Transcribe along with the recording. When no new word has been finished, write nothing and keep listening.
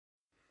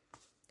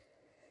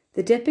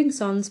The dipping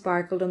sun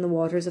sparkled on the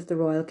waters of the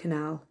Royal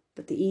Canal,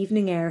 but the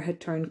evening air had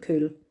turned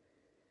cool,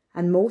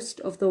 and most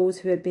of those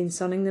who had been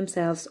sunning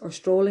themselves or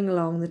strolling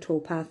along the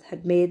towpath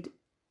had made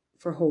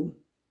for home.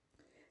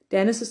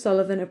 Denis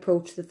O'Sullivan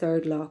approached the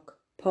third loch,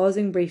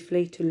 pausing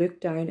briefly to look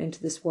down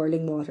into the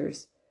swirling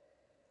waters.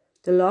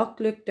 The loch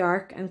looked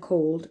dark and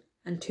cold,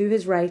 and to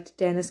his right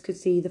Denis could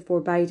see the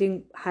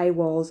forbidding high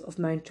walls of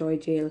Mountjoy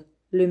Jail,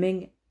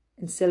 looming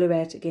in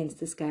silhouette against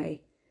the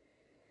sky.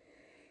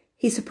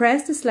 He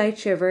suppressed a slight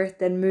shiver,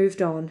 then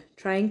moved on,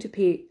 trying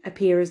to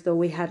appear as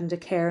though he hadn't a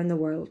care in the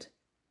world.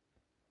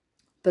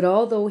 But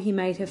although he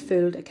might have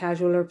fooled a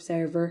casual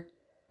observer,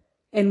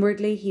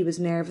 inwardly he was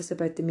nervous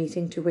about the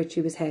meeting to which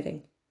he was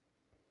heading.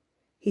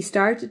 He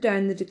started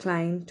down the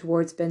decline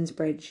towards Binns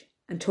Bridge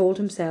and told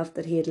himself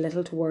that he had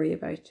little to worry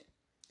about.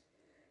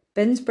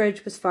 Binns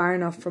Bridge was far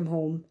enough from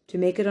home to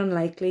make it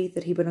unlikely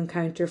that he would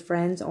encounter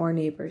friends or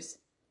neighbours.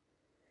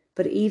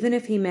 But even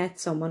if he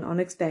met someone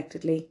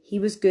unexpectedly, he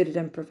was good at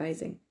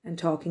improvising and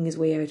talking his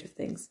way out of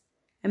things.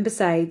 And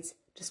besides,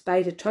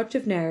 despite a touch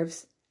of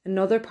nerves,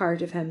 another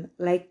part of him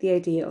liked the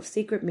idea of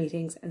secret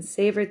meetings and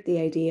savoured the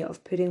idea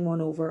of putting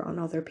one over on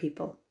other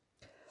people.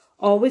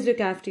 "Always look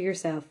after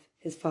yourself,"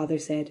 his father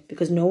said,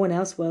 "because no one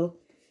else will."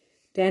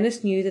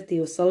 Denis knew that the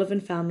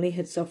O'Sullivan family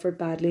had suffered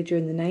badly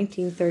during the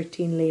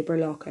 1913 labour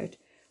lockout,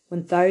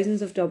 when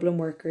thousands of Dublin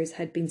workers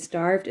had been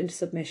starved into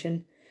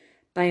submission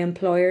by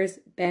employers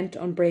bent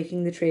on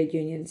breaking the trade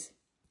unions.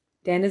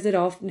 Denis had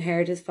often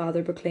heard his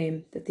father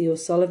proclaim that the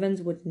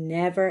O'Sullivans would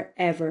never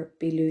ever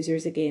be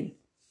losers again.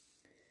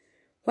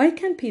 "Why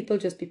can't people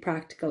just be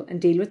practical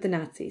and deal with the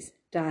Nazis?"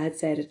 Da had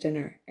said at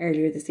dinner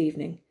earlier this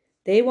evening.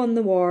 "They won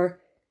the war,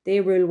 they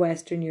rule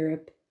Western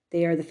Europe,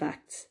 they are the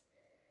facts.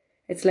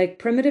 It's like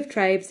primitive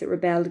tribes that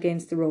rebelled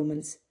against the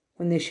Romans,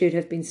 when they should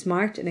have been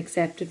smart and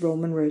accepted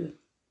Roman rule."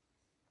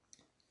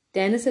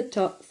 Denis had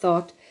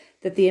thought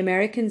that the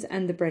Americans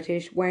and the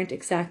British weren't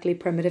exactly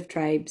primitive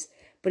tribes,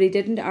 but he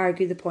didn't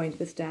argue the point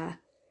with Da,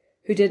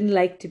 who didn't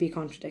like to be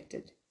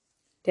contradicted.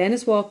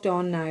 Denis walked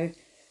on now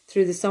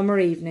through the summer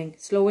evening,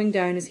 slowing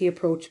down as he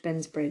approached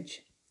Binns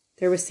Bridge.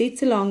 There were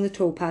seats along the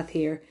towpath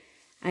here,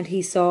 and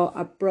he saw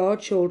a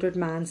broad-shouldered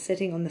man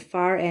sitting on the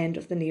far end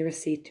of the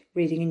nearest seat,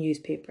 reading a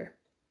newspaper.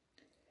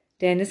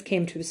 Denis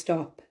came to a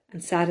stop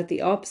and sat at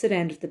the opposite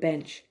end of the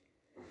bench,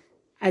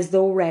 as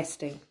though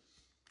resting.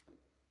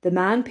 The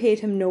man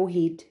paid him no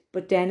heed,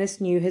 but Denis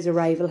knew his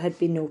arrival had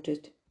been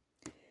noted.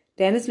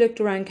 Denis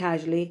looked around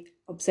casually,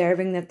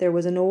 observing that there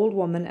was an old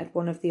woman at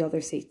one of the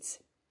other seats.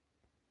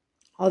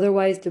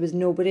 Otherwise there was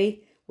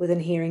nobody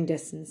within hearing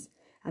distance,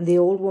 and the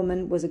old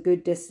woman was a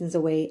good distance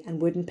away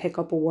and wouldn't pick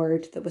up a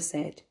word that was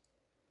said.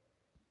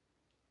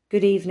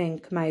 "Good evening,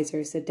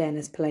 Kaiser," said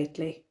Denis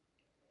politely.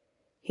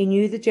 He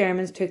knew the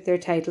Germans took their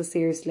title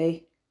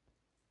seriously,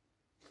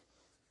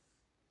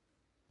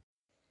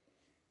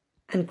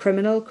 and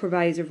Criminal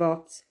Kaiser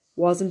Vox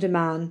wasn't a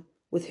man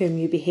with whom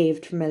you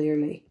behaved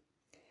familiarly.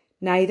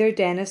 Neither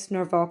Denis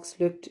nor Vox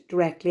looked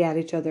directly at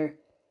each other,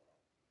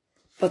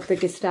 but the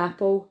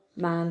Gestapo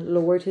man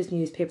lowered his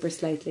newspaper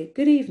slightly.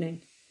 "Good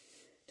evening."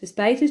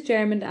 Despite his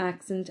German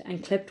accent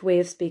and clipped way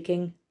of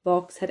speaking,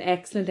 Vox had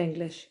excellent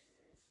English.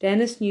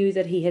 Denis knew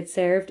that he had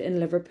served in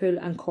Liverpool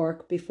and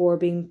Cork before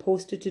being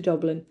posted to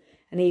Dublin,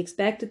 and he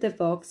expected that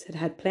Vox had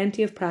had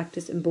plenty of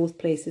practice in both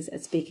places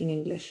at speaking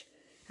English,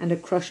 and a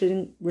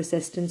crushing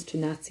resistance to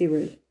Nazi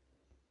rule.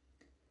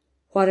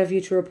 "What have you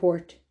to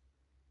report?"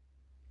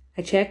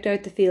 "I checked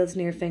out the fields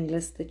near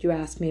Finglas that you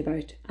asked me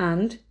about,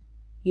 and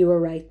you were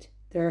right,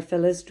 there are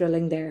fellas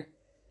drilling there.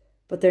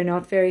 But they're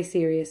not very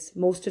serious.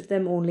 Most of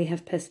them only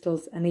have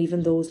pistols, and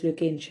even those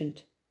look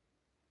ancient."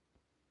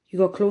 "You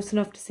got close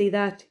enough to see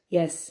that?"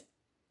 "Yes."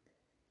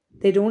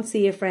 "They don't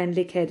see a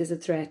friendly kid as a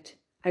threat.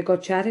 I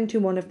got chatting to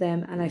one of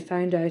them and I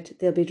found out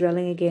they'll be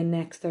drilling again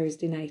next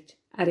Thursday night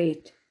at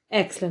 8.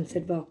 "Excellent,"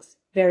 said Vox.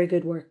 "Very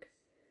good work."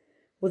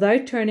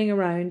 Without turning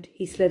around,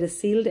 he slid a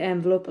sealed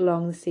envelope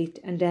along the seat,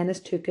 and Denis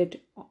took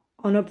it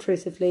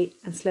unobtrusively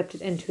and slipped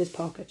it into his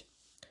pocket.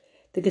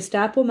 The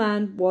Gestapo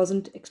man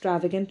wasn't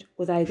extravagant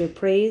with either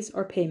praise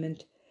or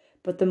payment,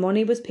 but the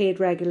money was paid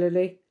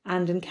regularly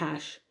and in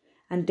cash,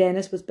 and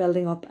Denis was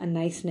building up a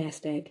nice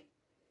nest egg.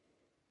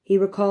 He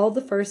recalled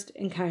the first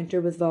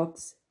encounter with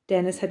Vox.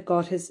 Denis had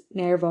got his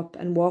nerve up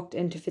and walked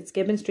into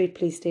Fitzgibbon Street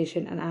police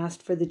station and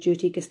asked for the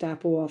duty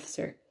Gestapo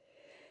officer.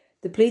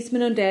 The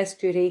policeman on desk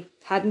duty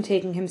hadn't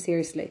taken him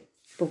seriously,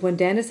 but when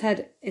Denis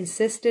had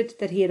insisted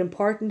that he had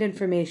important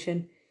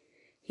information,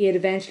 he had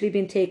eventually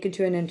been taken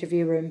to an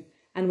interview room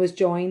and was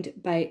joined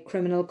by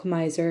Criminal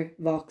Kaiser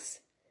Vox.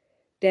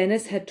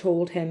 Denis had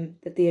told him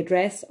that the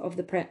address of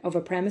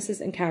a premises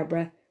in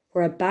Cabra,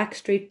 where a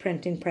backstreet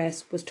printing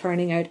press was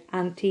turning out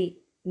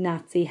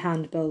anti-Nazi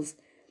handbills,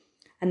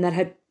 and that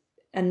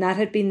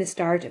had been the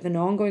start of an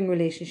ongoing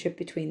relationship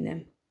between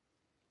them.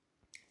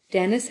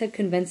 Denis had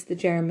convinced the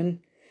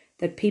German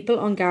that people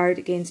on guard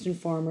against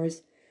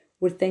informers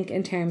would think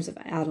in terms of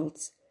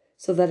adults,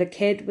 so that a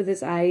kid with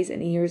his eyes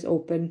and ears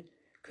open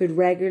could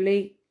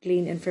regularly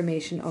glean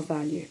information of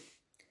value.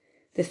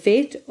 The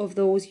fate of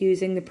those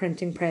using the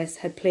printing press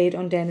had played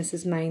on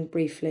Dennis's mind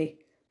briefly,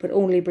 but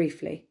only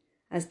briefly.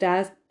 As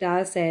Dad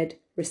said,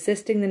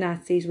 resisting the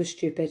Nazis was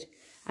stupid,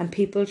 and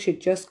people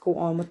should just go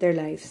on with their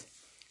lives.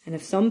 And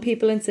if some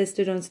people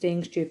insisted on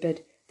staying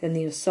stupid, then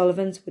the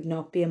O'Sullivans would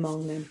not be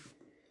among them.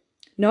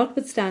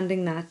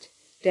 Notwithstanding that,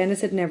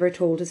 Dennis had never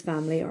told his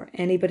family or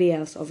anybody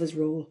else of his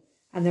role,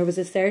 and there was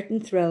a certain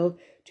thrill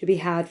to be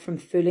had from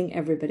fooling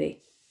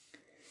everybody.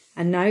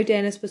 And now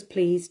Dennis was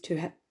pleased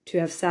to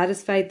have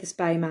satisfied the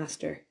spy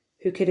master,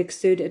 who could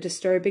exude a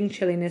disturbing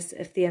chilliness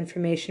if the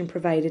information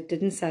provided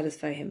didn't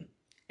satisfy him.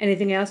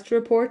 "Anything else to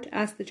report?"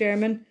 asked the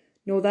German.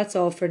 "No, that's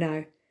all for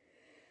now.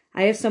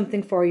 I have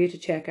something for you to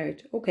check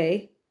out."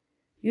 "Okay.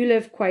 You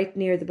live quite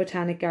near the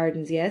Botanic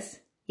Gardens, yes?"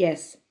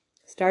 "Yes.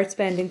 Start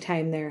spending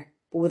time there,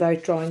 but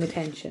without drawing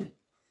attention."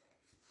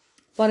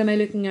 "What am I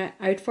looking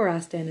out for?"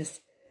 asked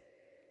Dennis.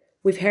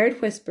 "We've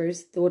heard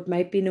whispers, though it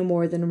might be no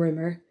more than a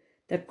rumour,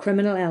 that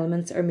criminal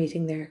elements are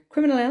meeting there."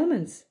 "Criminal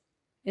elements?"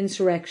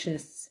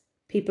 "Insurrectionists,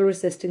 people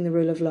resisting the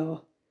rule of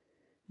law."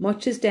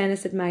 Much as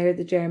Dennis admired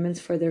the Germans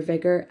for their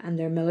vigour and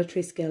their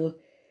military skill,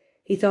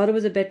 he thought it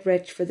was a bit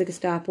rich for the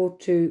Gestapo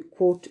to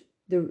quote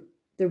the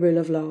rule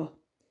of law.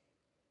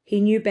 He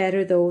knew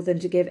better, though, than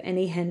to give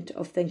any hint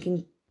of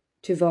thinking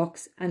to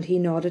Vox, and he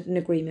nodded in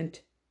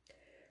agreement.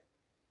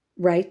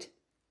 "Right.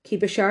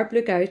 Keep a sharp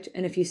lookout,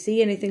 and if you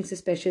see anything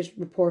suspicious,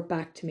 report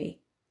back to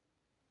me."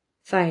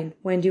 "Fine.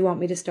 When do you want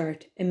me to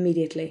start?"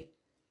 "Immediately."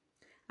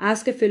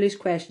 Ask a foolish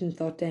question,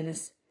 thought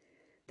Dennis.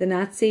 The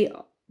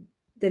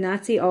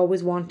Nazi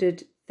always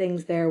wanted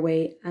things their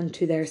way and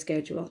to their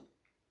schedule.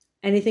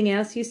 "Anything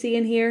else you see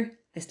in here?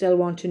 I still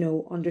want to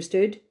know.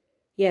 Understood?"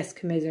 "Yes,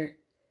 Commissaire.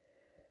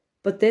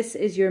 But this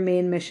is your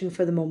main mission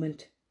for the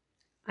moment."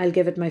 "I'll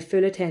give it my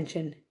full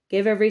attention."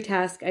 "Give every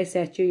task I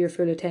set you your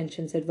full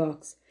attention," said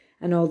Vox,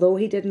 and although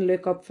he didn't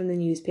look up from the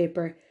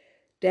newspaper,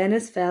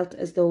 Dennis felt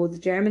as though the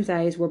German's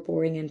eyes were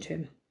boring into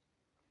him.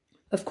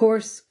 "Of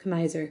course,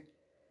 Commissaire."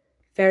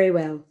 "Very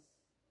well.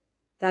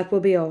 That will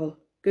be all.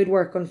 Good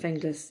work on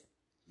Finglas."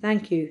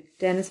 "Thank you."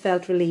 Dennis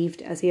felt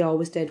relieved, as he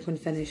always did when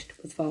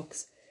finished with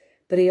Vox,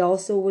 but he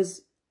also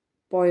was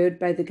buoyed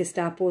by the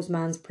Gestapo's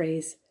man's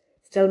praise.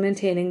 Still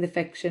maintaining the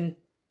fiction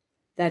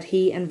that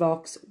he and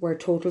Vox were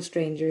total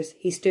strangers,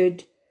 he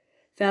stood,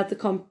 felt the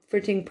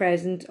comforting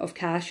present of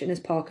cash in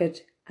his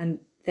pocket, and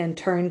then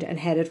turned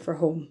and headed for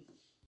home.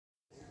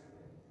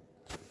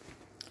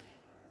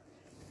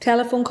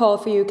 "Telephone call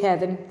for you,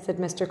 Kevin," said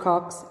Mr.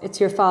 Cox. "It's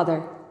your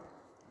father."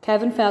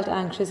 Kevin felt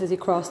anxious as he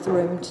crossed the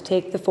room to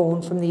take the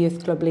phone from the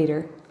youth club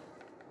leader.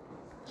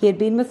 He had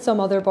been with some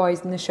other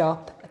boys in the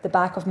shop at the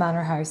back of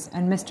Manor House,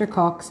 and Mr.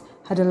 Cox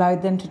had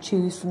allowed them to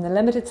choose from the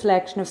limited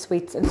selection of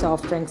sweets and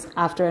soft drinks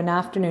after an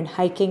afternoon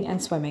hiking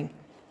and swimming.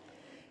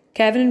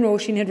 Kevin and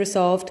Roisin had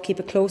resolved to keep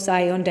a close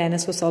eye on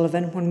Dennis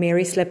O'Sullivan when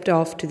Mary slipped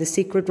off to the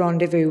secret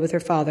rendezvous with her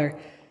father.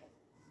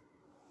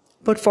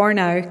 But for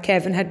now,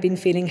 Kevin had been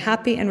feeling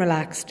happy and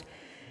relaxed.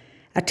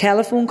 A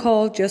telephone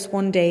call just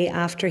one day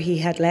after he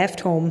had left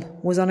home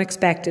was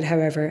unexpected,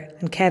 however,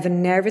 and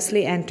Kevin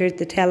nervously entered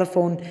the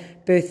telephone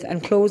booth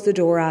and closed the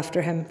door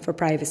after him for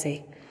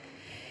privacy.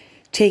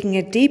 Taking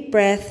a deep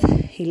breath,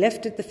 he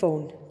lifted the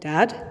phone.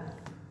 "Dad?"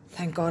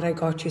 "Thank God I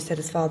got you," said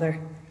his father.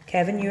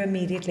 Kevin knew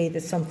immediately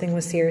that something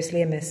was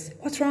seriously amiss.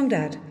 "What's wrong,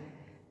 Dad?"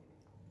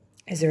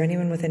 "Is there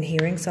anyone within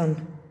hearing,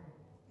 son?"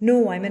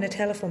 "No, I'm in a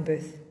telephone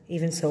booth."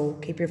 "Even so,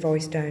 keep your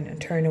voice down and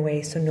turn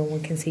away so no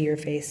one can see your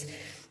face."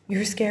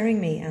 "You're scaring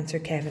me,"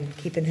 answered Kevin,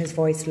 keeping his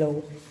voice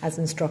low, as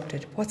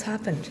instructed. "What's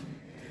happened?"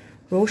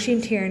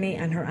 "Roisin Tierney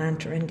and her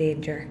aunt are in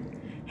danger.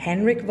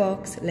 Henrik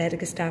Vox led a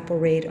Gestapo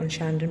raid on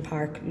Shandon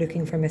Park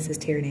looking for Mrs.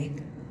 Tierney."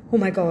 "Oh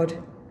my God!"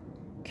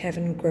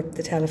 Kevin gripped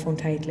the telephone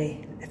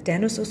tightly. If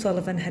Dennis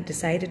O'Sullivan had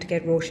decided to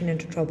get Roisin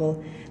into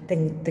trouble,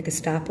 then the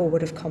Gestapo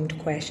would have come to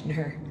question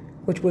her,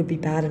 which would be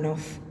bad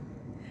enough.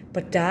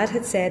 But Dad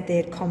had said they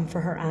had come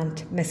for her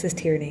aunt, Mrs.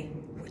 Tierney,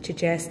 which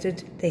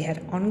suggested they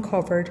had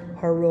uncovered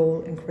her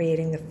role in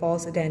creating the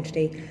false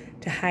identity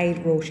to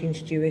hide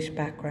Roisin's Jewish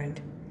background.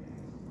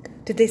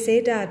 "Did they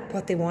say, Dad,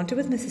 what they wanted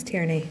with Mrs.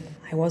 Tierney?"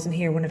 "I wasn't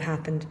here when it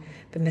happened,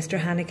 but Mr.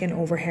 Hannigan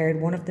overheard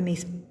one of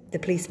the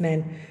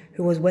policemen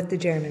who was with the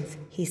Germans.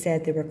 He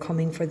said they were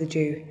coming for the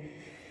Jew."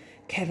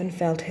 Kevin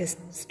felt his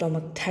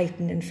stomach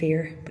tighten in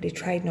fear, but he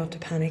tried not to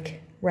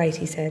panic. "Right,"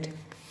 he said.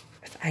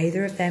 "If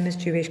either of them is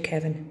Jewish,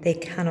 Kevin, they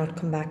cannot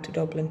come back to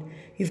Dublin.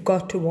 You've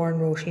got to warn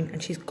Roisin,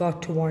 and she's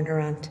got to warn her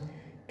aunt."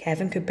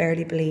 Kevin could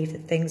barely believe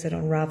that things had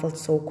unravelled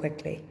so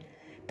quickly.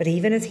 But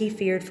even as he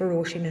feared for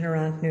Roisin and her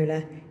aunt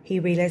Nuala, he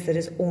realised that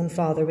his own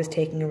father was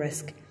taking a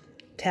risk.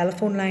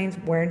 Telephone lines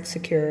weren't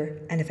secure,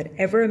 and if it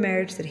ever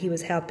emerged that he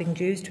was helping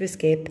Jews to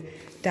escape,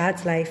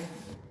 Dad's life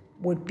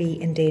would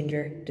be in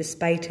danger,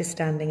 despite his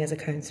standing as a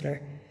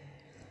councillor.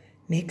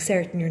 "Make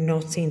certain you're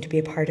not seen to be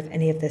a part of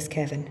any of this,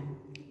 Kevin.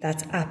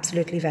 That's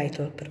absolutely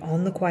vital, but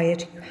on the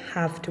quiet, you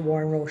have to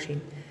warn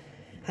Roisin."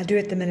 "I'll do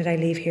it the minute I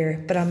leave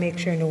here, but I'll make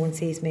sure no one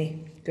sees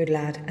me." "Good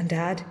lad. And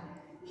Dad?"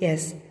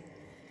 "Yes.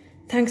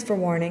 Thanks for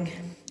warning.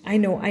 I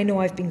know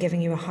I've been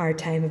giving you a hard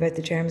time about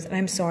the germs, and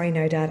I'm sorry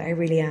now, Dad, I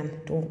really am.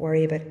 Don't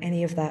worry about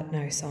any of that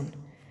now, son.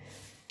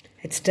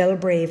 It's still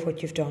brave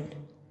what you've done.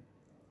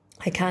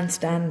 I can't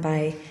stand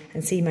by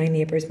and see my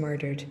neighbours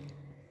murdered.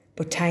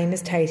 But time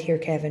is tight here,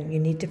 Kevin. You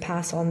need to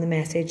pass on the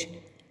message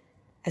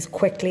as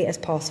quickly as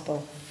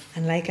possible.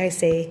 And like I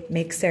say,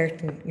 make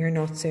certain you're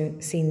not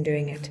seen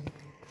doing it.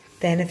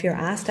 Then if you're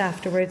asked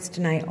afterwards,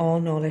 deny all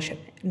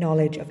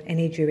knowledge of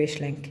any Jewish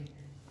link.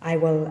 I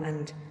will,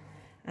 and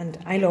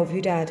I love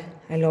you, Dad.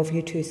 I love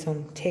you too,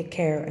 son. Take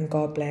care and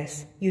God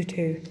bless. You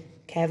too.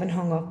 Kevin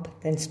hung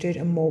up, then stood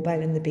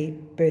immobile in the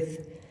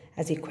booth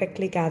as he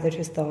quickly gathered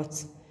his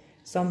thoughts.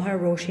 Somehow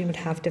Roisin would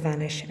have to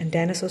vanish, and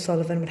Denis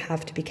O'Sullivan would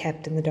have to be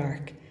kept in the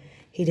dark.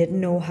 He didn't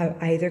know how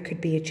either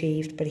could be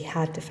achieved, but he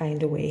had to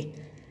find a way.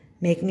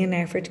 Making an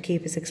effort to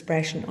keep his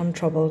expression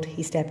untroubled,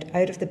 he stepped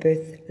out of the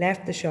booth,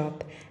 left the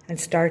shop, and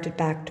started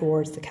back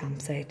towards the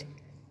campsite.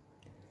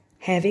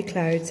 Heavy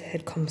clouds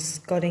had come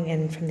scudding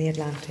in from the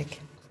Atlantic,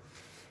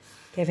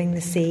 giving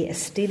the sea a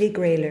steely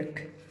grey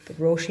look, but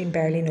Roisin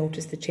barely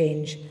noticed the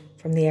change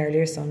from the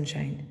earlier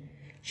sunshine.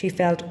 She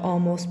felt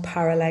almost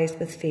paralysed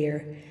with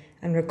fear,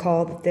 and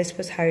recalled that this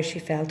was how she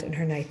felt in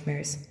her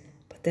nightmares.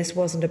 But this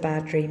wasn't a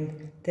bad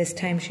dream. This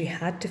time she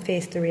had to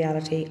face the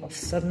reality of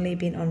suddenly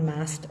being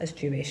unmasked as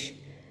Jewish.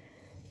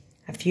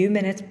 A few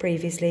minutes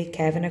previously,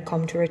 Kevin had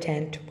come to her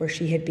tent where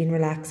she had been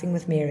relaxing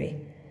with Mary.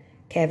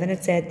 Kevin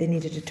had said they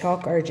needed to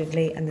talk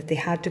urgently and that they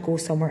had to go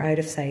somewhere out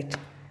of sight,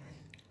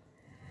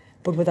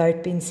 but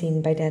without being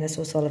seen by Denis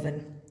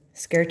O'Sullivan.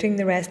 Skirting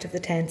the rest of the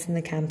tents in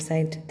the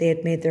campsite, they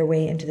had made their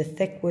way into the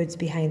thick woods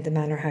behind the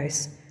manor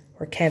house,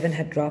 where Kevin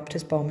had dropped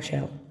his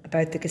bombshell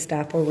about the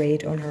Gestapo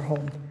raid on her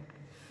home.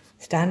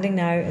 Standing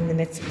now in the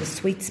midst of the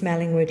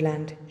sweet-smelling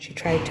woodland, she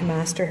tried to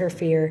master her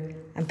fear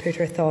and put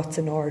her thoughts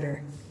in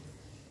order.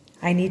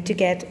 I need to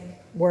get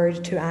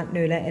word to Aunt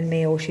Nuala in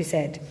Mayo, she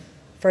said.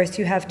 First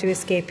you have to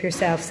escape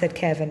yourself, said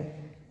Kevin.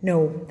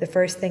 No, the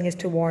first thing is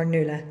to warn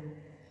Nuala.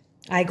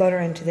 I got her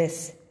into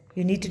this.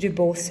 You need to do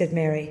both, said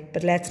Mary,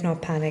 but let's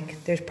not panic.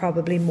 There's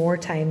probably more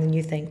time than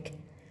you think.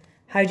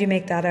 How do you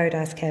make that out,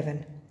 asked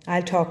Kevin.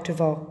 I'll talk to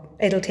Vox.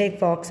 It'll take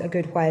Vox a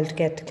good while to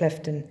get to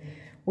Clifton.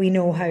 We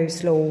know how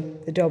slow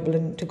the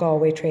Dublin to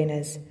Galway train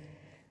is.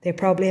 They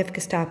probably have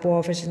Gestapo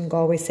officers in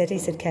Galway City,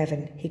 said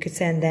Kevin. He could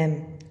send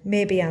them.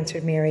 Maybe,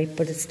 answered Mary,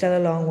 but it's still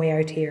a long way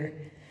out here.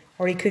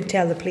 Or he could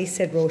tell the police,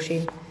 said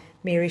Roisin.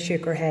 Mary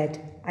shook her head.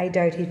 I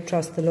doubt he'd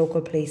trust the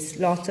local police.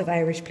 Lots of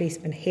Irish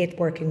policemen hate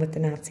working with the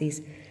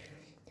Nazis.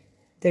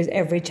 There's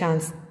every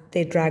chance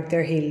they'd drag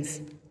their heels.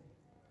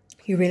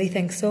 You really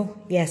think so?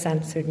 Yes,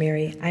 answered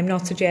Mary. I'm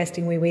not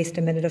suggesting we waste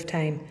a minute of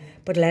time,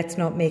 but let's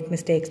not make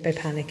mistakes by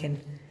panicking.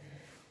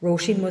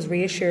 Roisin was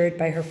reassured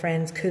by her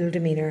friend's cool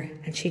demeanour,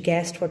 and she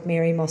guessed that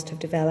Mary must have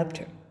developed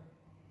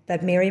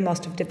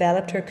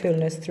her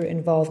coolness through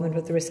involvement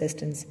with the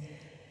resistance.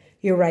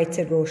 You're right,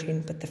 said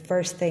Roisin, but the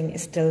first thing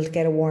is still to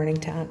get a warning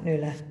to Aunt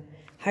Nuala.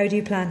 How do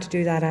you plan to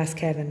do that? Asked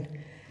Kevin.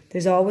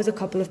 There's always a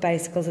couple of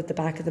bicycles at the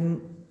back of the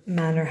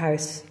manor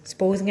house.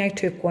 Supposing I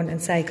took one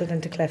and cycled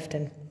into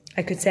Clifton,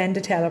 I could send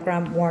a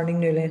telegram warning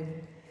Nuala,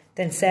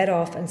 then set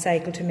off and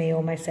cycle to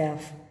Mayo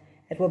myself.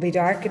 It will be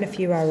dark in a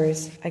few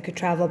hours. I could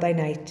travel by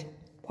night.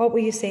 What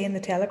will you say in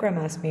the telegram?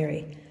 Asked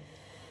Mary.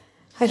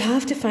 I'd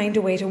have to find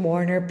a way to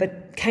warn her,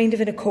 but kind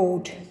of in a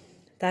code.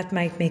 That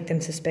might make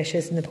them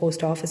suspicious in the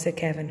post office, said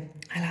Kevin.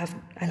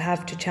 I'll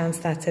have to chance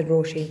that, said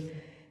Roisin.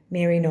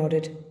 Mary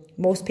nodded.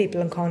 Most people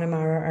in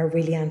Connemara are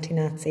really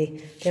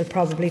anti-Nazi. They'll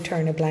probably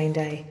turn a blind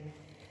eye.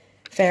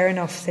 Fair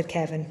enough, said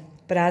Kevin.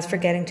 But as for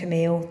getting to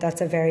Mayo,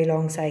 that's a very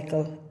long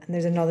cycle. And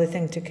there's another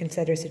thing to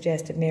consider,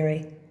 suggested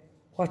Mary.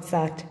 What's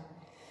that?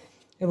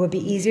 It would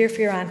be easier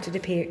for your aunt to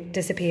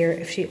disappear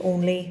if she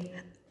only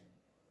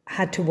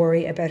had to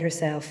worry about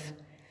herself.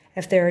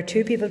 If there are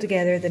two people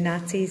together, the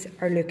Nazis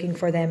are looking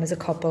for them as a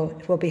couple.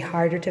 It will be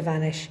harder to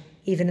vanish,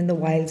 even in the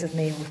wilds of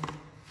Mayo.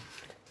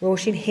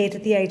 Roisin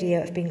hated the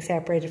idea of being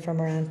separated from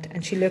her aunt,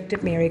 and she looked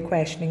at Mary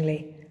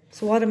questioningly.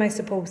 So what am I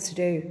supposed to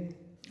do?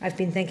 I've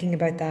been thinking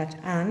about that,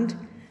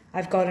 and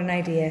I've got an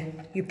idea.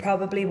 You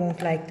probably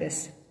won't like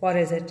this. What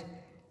is it?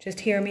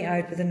 Just hear me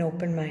out with an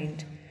open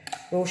mind.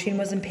 Roisin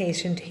was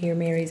impatient to hear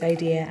Mary's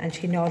idea, and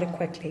she nodded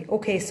quickly.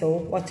 OK, so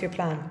what's your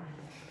plan?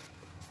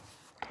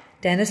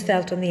 Denis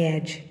felt on the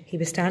edge. He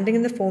was standing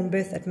in the phone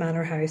booth at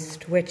Manor House,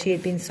 to which he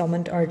had been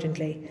summoned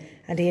urgently,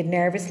 and he had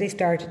nervously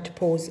started to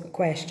pose a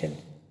question.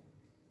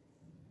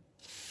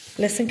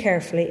 Listen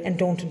carefully and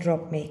don't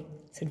interrupt me,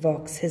 said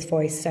Vox, his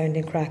voice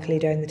sounding crackly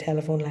down the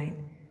telephone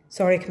line.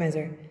 Sorry,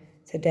 Commissioner,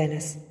 said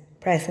Denis,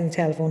 pressing the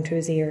telephone to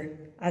his ear,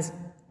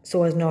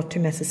 so as not to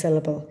miss a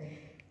syllable.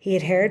 He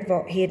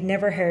had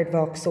never heard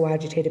Vox so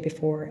agitated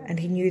before, and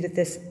he knew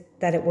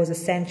that it was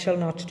essential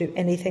not to do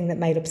anything that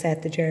might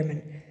upset the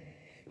German.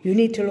 You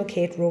need to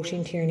locate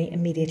Roisin Tierney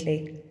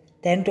immediately.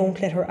 Then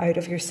don't let her out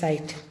of your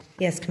sight.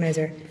 Yes,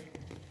 Commissioner.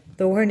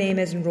 Though her name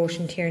isn't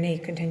Roisin Tierney,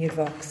 continued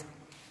Vox,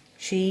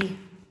 she's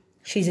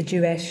a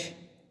Jewish,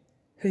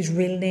 whose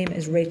real name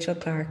is Rachel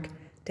Clark.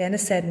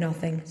 Denis said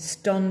nothing,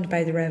 stunned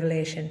by the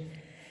revelation.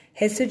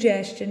 His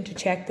suggestion to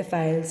check the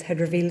files had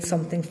revealed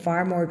something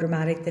far more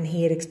dramatic than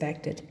he had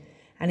expected,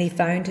 and he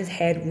found his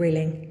head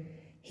reeling.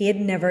 He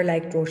had never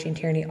liked Roisin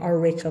Tierney or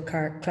Rachel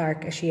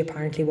Clark as she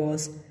apparently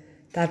was.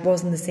 That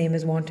wasn't the same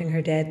as wanting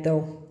her dead,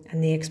 though,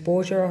 and the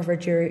exposure of her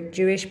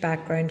Jewish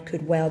background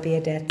could well be a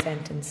death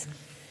sentence.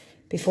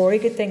 Before he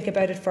could think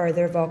about it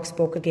further, Vox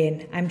spoke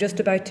again. "I'm just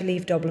about to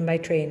leave Dublin by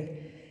train.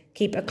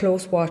 Keep a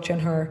close watch on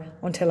her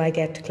until I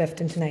get to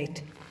Clifton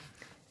tonight."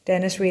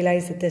 Dennis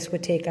realised that this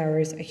would take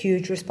hours. A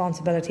huge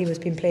responsibility was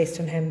being placed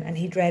on him, and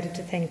he dreaded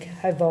to think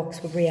how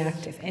Vox would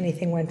react if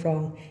anything went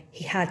wrong.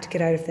 He had to get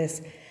out of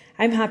this.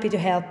 "I'm happy to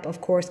help, of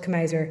course,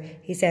 Kemeiser,"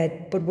 he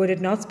said, "but would it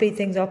not speed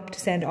things up to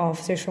send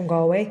officers from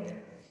Galway?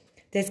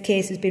 This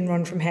case has been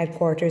run from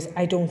headquarters.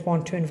 I don't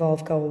want to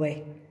involve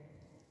Galway."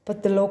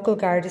 "But the local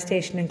Garda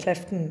station in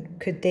Clifton,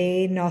 could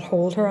they not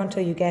hold her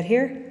until you get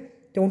here?"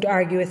 "Don't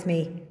argue with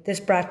me. This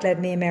brat led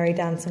me a merry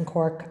dance in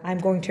Cork. I'm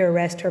going to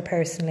arrest her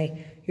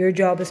personally. Your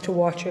job is to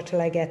watch her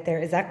till I get there.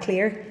 Is that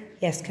clear?"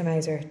 "Yes,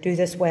 Kemeiser. Do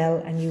this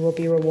well and you will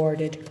be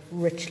rewarded,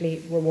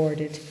 richly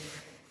rewarded."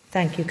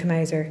 "Thank you,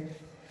 Kemeiser.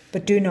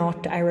 But do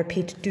not, I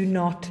repeat, do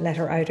not let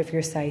her out of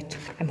your sight.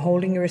 I'm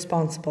holding you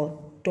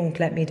responsible. Don't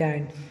let me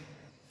down."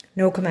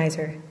 "No,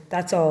 Kemeiser.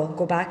 That's all.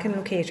 Go back and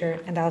locate her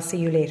and I'll see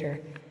you later."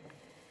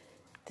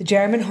 The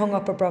German hung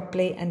up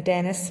abruptly and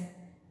Dennis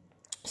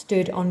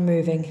stood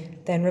unmoving,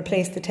 then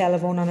replaced the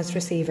telephone on its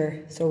receiver.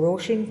 So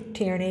Roisin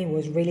Tierney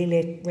was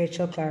really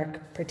Rachel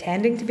Clark,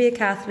 pretending to be a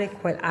Catholic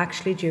while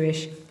actually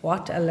Jewish.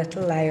 What a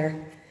little liar.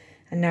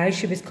 And now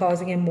she was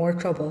causing him more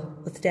trouble,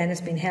 with Dennis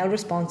being held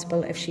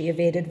responsible if she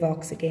evaded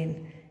Vox again.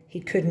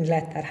 He couldn't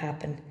let that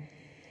happen.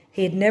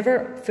 He had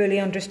never fully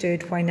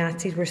understood why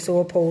Nazis were so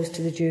opposed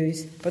to the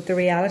Jews, but the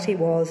reality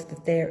was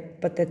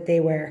that they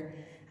were,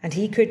 and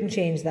he couldn't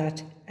change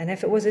that. And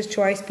if it was his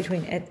choice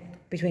between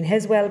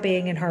his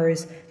well-being and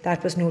hers,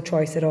 that was no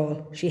choice at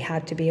all. She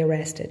had to be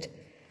arrested.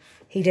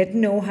 He didn't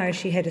know how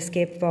she had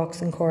escaped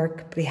Vox in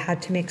Cork, but he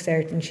had to make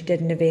certain she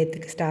didn't evade the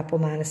Gestapo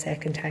man a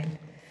second time.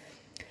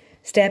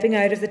 Stepping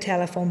out of the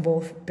telephone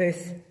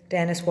booth,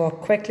 Dennis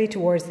walked quickly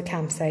towards the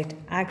campsite,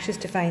 anxious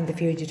to find the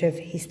fugitive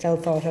he still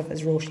thought of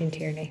as Roisin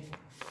Tierney.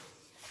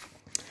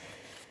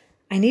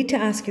 "I need to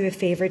ask you a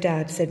favour,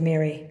 Dad," said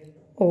Mary.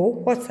 "Oh,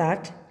 what's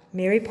that?"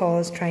 Mary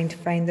paused, trying to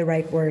find the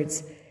right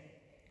words.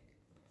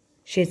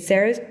 She had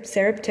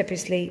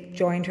surreptitiously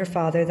joined her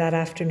father that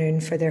afternoon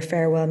for their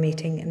farewell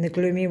meeting in the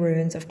gloomy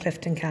ruins of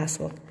Clifton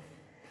Castle.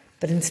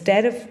 But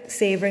instead of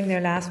savouring their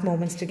last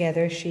moments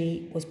together,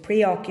 she was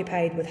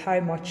preoccupied with how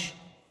much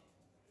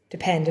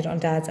depended on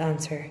Dad's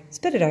answer.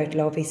 "Spit it out,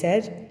 love," he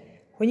said.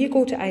 "When you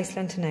go to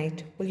Iceland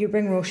tonight, will you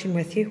bring Roisin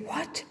with you?"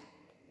 "What?"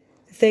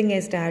 "The thing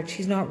is, Dad,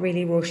 she's not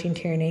really Roisin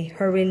Tierney.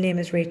 Her real name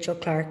is Rachel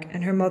Clark,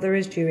 and her mother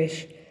is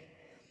Jewish.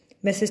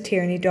 Mrs.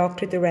 Tierney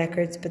doctored the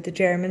records, but the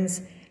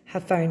Germans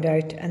have found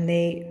out, and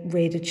they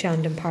raided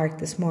Shandon Park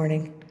this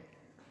morning."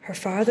 Her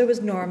father was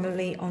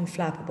normally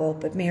unflappable,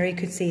 but Mary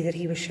could see that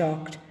he was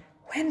shocked.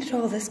 "When did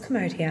all this come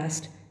out?" he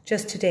asked.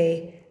 "Just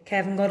today.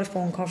 Kevin got a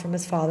phone call from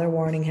his father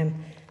warning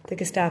him. The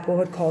Gestapo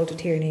had called to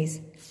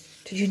Tierney's."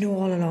 "Did you know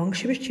all along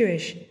she was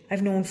Jewish?"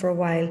 "I've known for a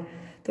while.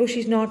 Though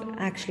she's not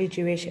actually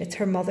Jewish, it's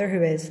her mother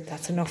who is.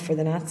 That's enough for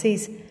the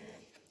Nazis."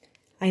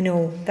 "I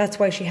know, that's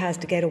why she has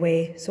to get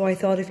away. So I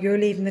thought if you're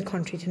leaving the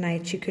country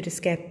tonight, she could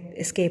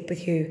escape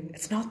with you."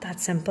 "It's not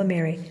that simple,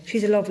 Mary.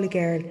 She's a lovely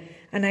girl,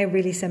 and I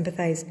really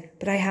sympathise,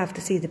 but I have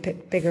to see the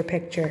bigger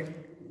picture."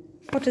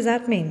 "What does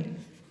that mean?"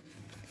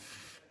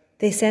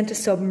 "They sent a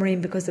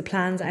submarine because the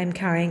plans I'm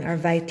carrying are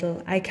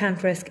vital. I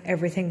can't risk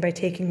everything by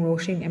taking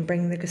Roisin and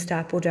bringing the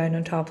Gestapo down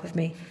on top of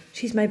me.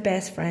 She's my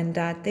best friend,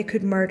 Dad. They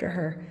could murder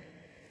her."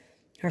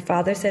 Her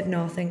father said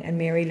nothing, and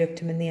Mary looked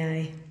him in the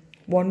eye.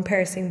 One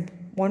person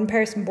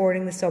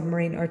boarding the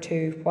submarine or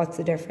two, what's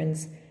the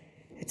difference?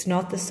 "It's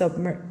not the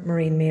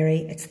submarine,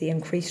 Mary. It's the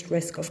increased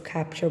risk of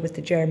capture with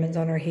the Germans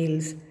on our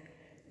heels."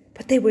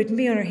 "But they wouldn't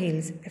be on her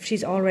heels if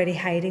she's already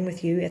hiding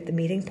with you at the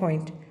meeting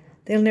point.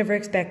 They'll never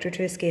expect her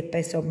to escape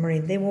by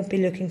submarine. They won't be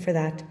looking for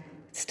that.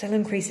 It still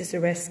increases the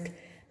risk.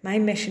 My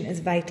mission is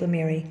vital,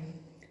 Mary.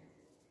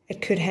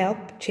 It could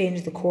help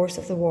change the course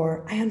of the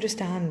war." "I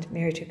understand."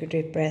 Mary took a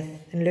deep breath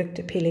and looked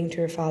appealing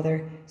to her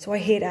father. "So I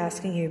hate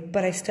asking you,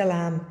 but I still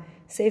am.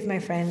 Save my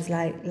friend's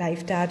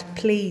life, Dad,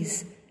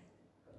 please."